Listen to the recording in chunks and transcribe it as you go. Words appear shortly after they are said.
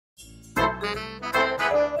Hey,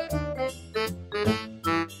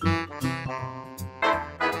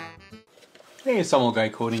 it's some old guy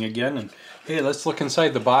coding again, and hey, let's look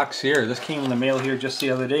inside the box here. This came in the mail here just the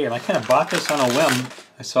other day, and I kind of bought this on a whim.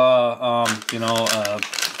 I saw,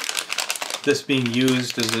 this being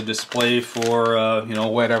used as a display for,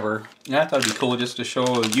 whatever. And I thought it'd be cool just to show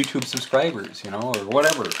YouTube subscribers, or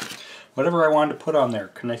whatever I wanted to put on there.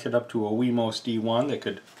 Connected up to a Wemos D1 that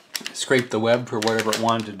could scrape the web for whatever it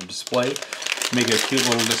wanted to display. Make a cute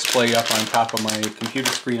little display up on top of my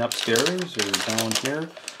computer screen upstairs or down here.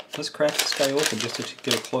 Let's crack this guy open just to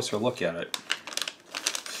get a closer look at it.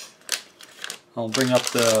 I'll bring up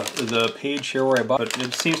the page here where I bought it.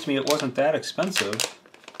 It seems to me it wasn't that expensive.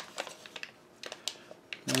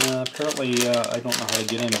 Apparently, I don't know how to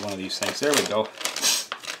get into one of these things. There we go.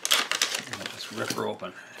 I'll just rip her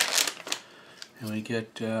open. And we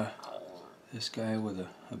get this guy with a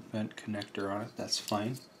bent connector on it. That's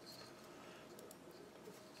fine.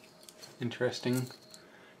 Interesting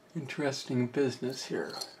business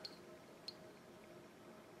here.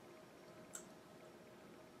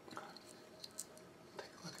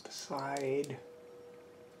 Side.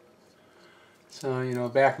 So,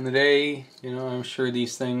 back in the day, I'm sure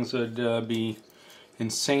these things would be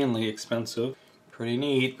insanely expensive. Pretty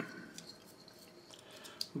neat.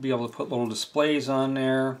 We'll be able to put little displays on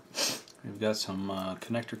there. We've got some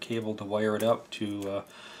connector cable to wire it up to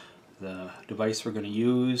the device we're going to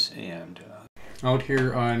use. And out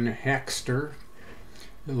here on Hackster,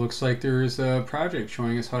 it looks like there's a project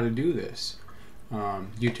showing us how to do this.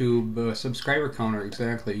 YouTube subscriber counter,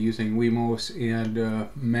 exactly, using Wemos and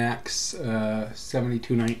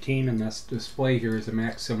MAX7219, and this display here is a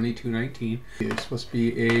MAX7219. It's supposed to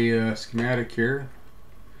be a schematic here.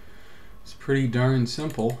 It's pretty darn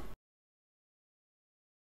simple.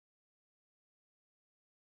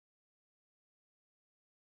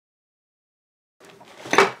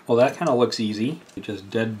 Well, that kind of looks easy. You just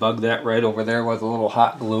dead bug that right over there with a little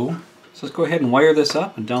hot glue. So let's go ahead and wire this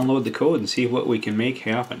up and download the code and see what we can make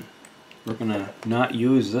happen. We're going to not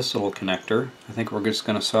use this little connector. I think we're just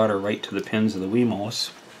going to solder right to the pins of the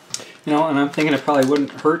Wemos. And I'm thinking it probably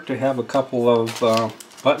wouldn't hurt to have a couple of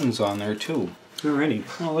buttons on there too. Alrighty,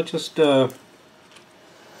 well, let's just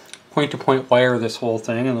point-to-point wire this whole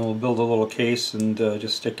thing, and then we'll build a little case and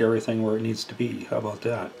just stick everything where it needs to be. How about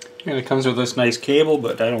that? And it comes with this nice cable,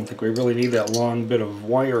 but I don't think we really need that long bit of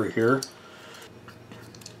wire here.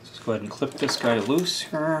 Go ahead and clip this guy loose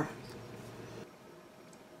here.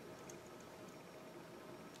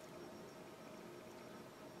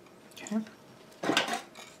 Okay.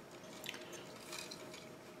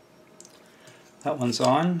 That one's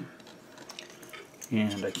on.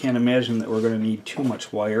 And I can't imagine that we're going to need too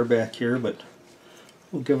much wire back here, but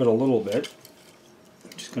we'll give it a little bit.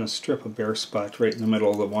 I'm just going to strip a bare spot right in the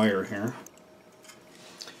middle of the wire here.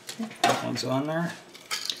 Okay, that one's on there.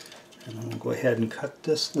 And then we'll go ahead and cut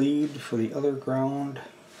this lead for the other ground.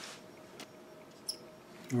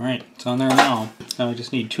 Alright, it's on there now. Now I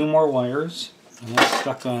just need two more wires, and that's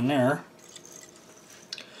stuck on there.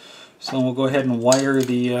 So we'll go ahead and wire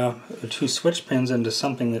the two switch pins into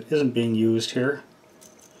something that isn't being used here.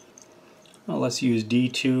 Well, let's use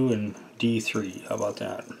D2 and D3. How about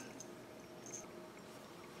that?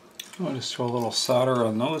 I'll just throw a little solder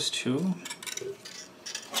on those two.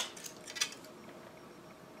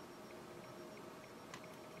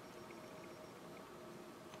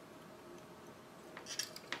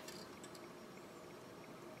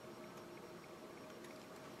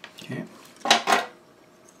 Okay.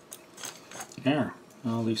 There.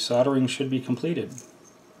 Well, the soldering should be completed.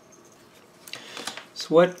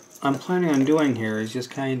 So what I'm planning on doing here is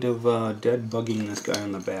just kind of dead bugging this guy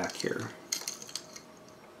on the back here.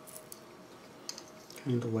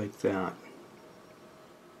 Kind of like that.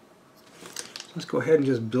 So let's go ahead and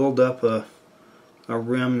just build up a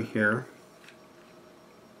rim here.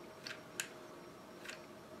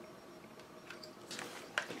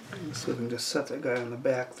 So we can just set that guy on the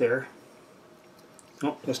back there.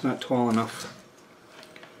 Oh, that's not tall enough.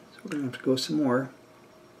 So we're going to have to go some more.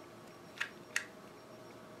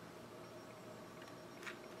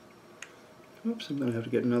 Oops, I'm going to have to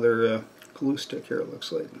get another glue stick here, it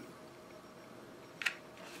looks like.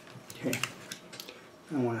 Okay.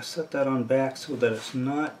 I want to set that on back so that it's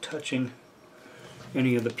not touching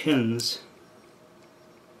any of the pins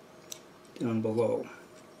down below.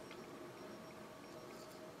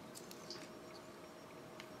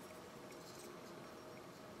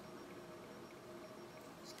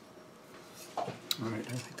 Alright,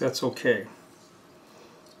 I think that's okay.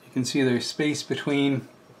 You can see there's space between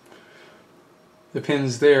the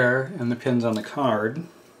pins there and the pins on the card.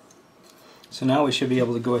 So now we should be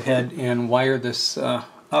able to go ahead and wire this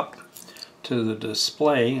up to the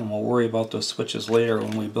display, and we'll worry about those switches later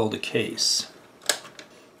when we build a case.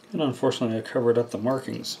 And unfortunately I covered up the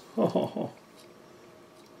markings. The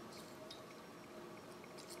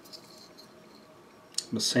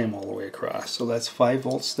same all the way across. So that's 5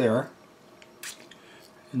 volts there.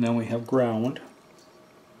 And then we have ground.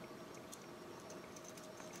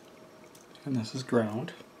 And this is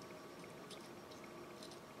ground.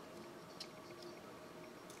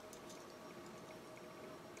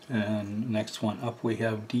 And next one up we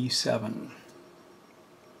have D7.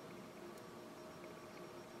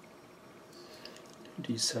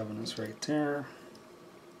 D7 is right there.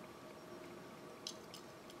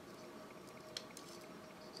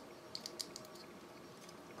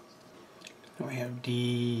 And we have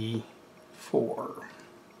D4.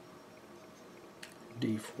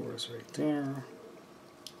 D4 is right there.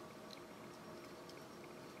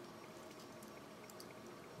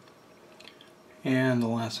 And the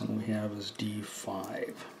last one we have is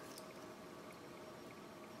D5.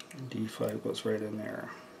 And D5 goes right in there.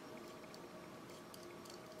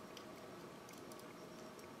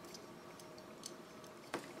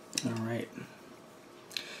 Alright.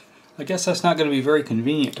 I guess that's not going to be very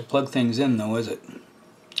convenient to plug things in though, is it?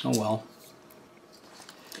 Oh well.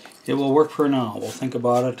 It will work for now. We'll think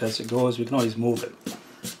about it as it goes. We can always move it.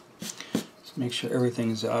 Let's make sure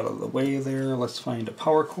everything's out of the way there. Let's find a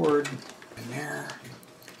power cord in there.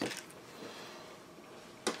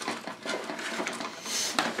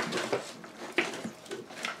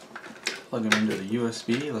 Plug it into the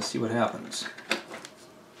USB. Let's see what happens.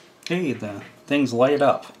 Hey, the things light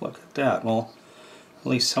up. Look at that. Well, at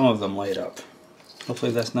least some of them light up.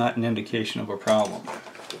 Hopefully that's not an indication of a problem.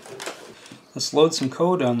 Let's load some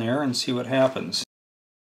code on there and see what happens.